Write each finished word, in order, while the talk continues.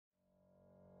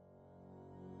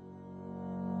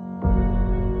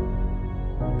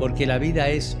porque la vida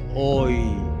es hoy.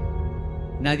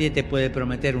 Nadie te puede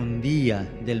prometer un día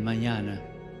del mañana.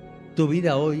 Tu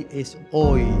vida hoy es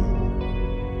hoy.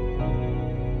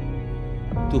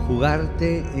 Tu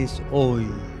jugarte es hoy.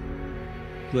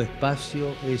 Tu espacio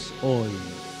es hoy.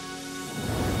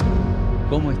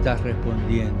 ¿Cómo estás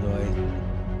respondiendo a esto?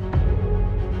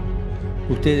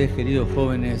 Ustedes, queridos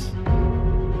jóvenes,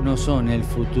 no son el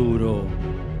futuro.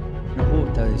 Nos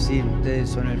gusta decir, ustedes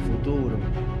son el futuro.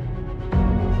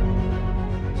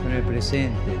 Son el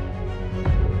presente.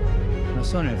 No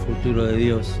son el futuro de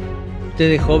Dios.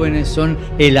 Ustedes, jóvenes, son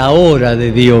el ahora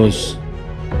de Dios.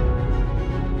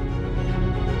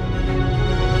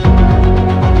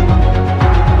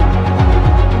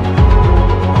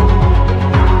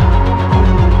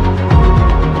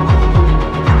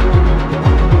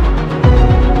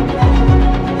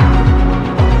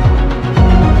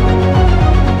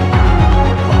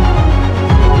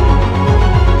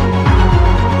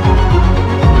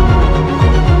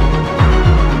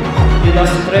 Let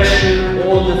us treasure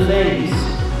all the things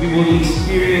we will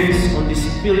experience on this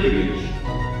pilgrimage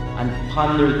and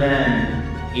ponder them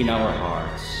in our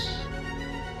hearts.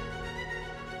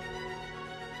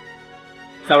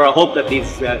 It's our hope that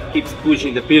this keeps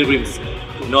pushing the pilgrims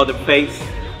to know the faith,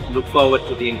 look forward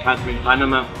to the encounter in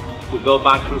Panama, to go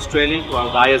back to Australia, to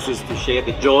our diocese, to share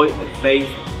the joy, the faith,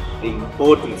 the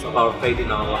importance of our faith in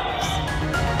our lives.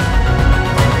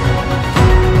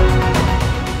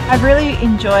 I've really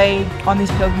enjoyed on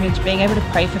this pilgrimage being able to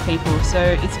pray for people, so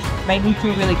it's made me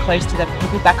feel really close to the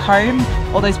people back home,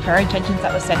 all those prayer intentions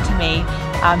that were sent to me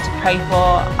to pray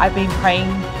for. I've been praying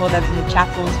for them in the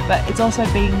chapels, but it's also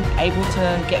been able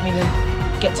to get me to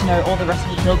get to know all the rest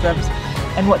of the pilgrims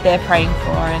and what they're praying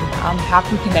for and how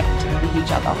can we connect with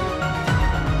each other.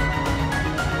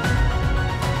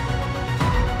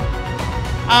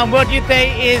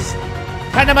 WYD23 is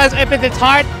Panama's opened its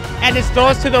heart and its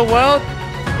doors to the world.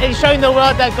 It's showing the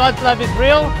world that God's love is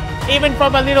real. Even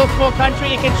from a little small country,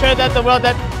 it can show that the world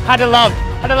that how to love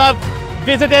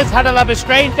visitors, how to love a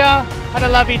stranger, how to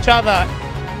love each other.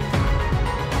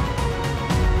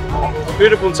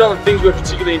 Beautiful and some of the things we're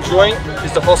particularly enjoying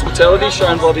is the hospitality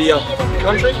shown by the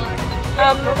country.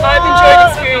 I've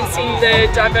enjoyed experiencing the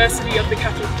diversity of the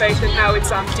Catholic faith and how it's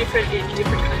different in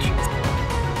different countries.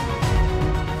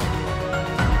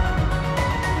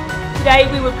 Today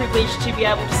we were privileged to be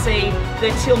able to see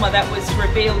the tilma that was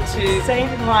revealed to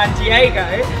Saint Juan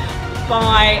Diego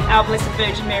by our Blessed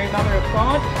Virgin Mary, Mother of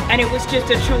God, and it was just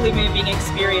a truly moving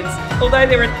experience. Although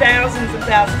there are thousands and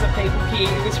thousands of people here,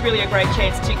 it was really a great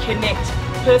chance to connect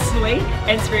personally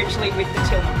and spiritually with the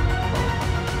tilma.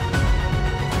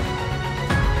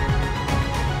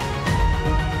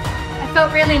 I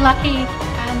felt really lucky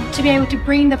to be able to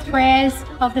bring the prayers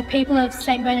of the people of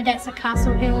St Bernadette's at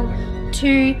Castle Hill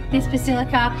to this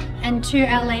basilica and to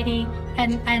Our Lady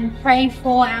and pray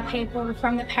for our people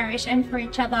from the parish and for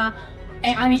each other,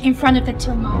 I mean in front of the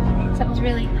tilma. So it was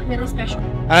really, really special.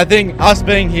 And I think us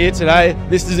being here today,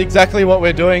 this is exactly what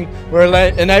we're doing. We're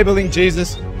enabling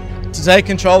Jesus to take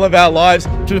control of our lives,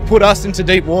 to put us into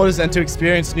deep waters and to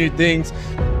experience new things.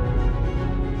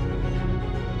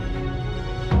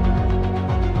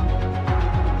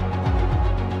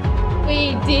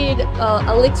 We did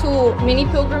a little mini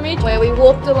pilgrimage where we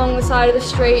walked along the side of the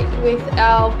street with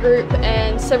our group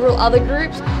and several other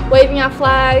groups, waving our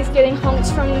flags, getting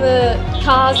honks from the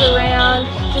cars around,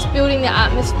 just building the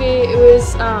atmosphere. It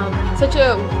was such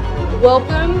a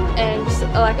welcome and just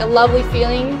like a lovely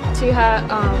feeling to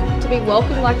have to be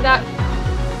welcomed like that.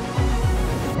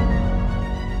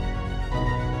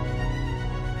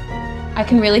 I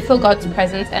can really feel God's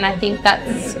presence, and I think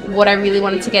that's what I really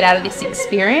wanted to get out of this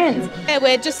experience. Yeah,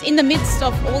 we're just in the midst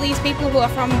of all these people who are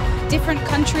from different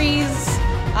countries,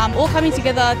 all coming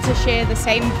together to share the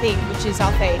same thing, which is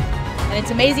our faith. And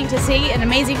it's amazing to see and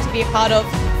amazing to be a part of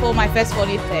for my first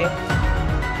WYD23.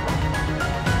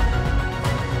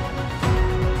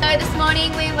 So this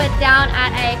morning we were down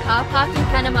at a car park in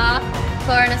Panama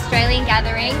for an Australian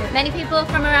gathering. Many people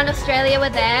from around Australia were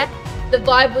there. The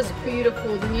vibe was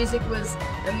beautiful, the music was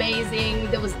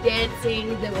amazing, there was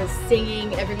dancing, there was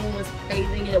singing, everyone was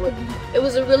praising, and it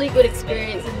was a really good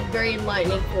experience and very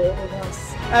enlightening for all of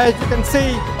us. As you can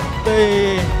see,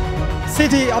 the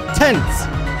city of tents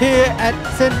here at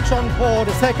St. John Paul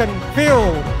II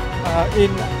filled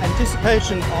in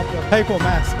anticipation of the papal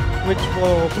mass, which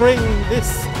will bring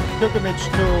this pilgrimage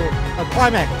to a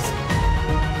climax.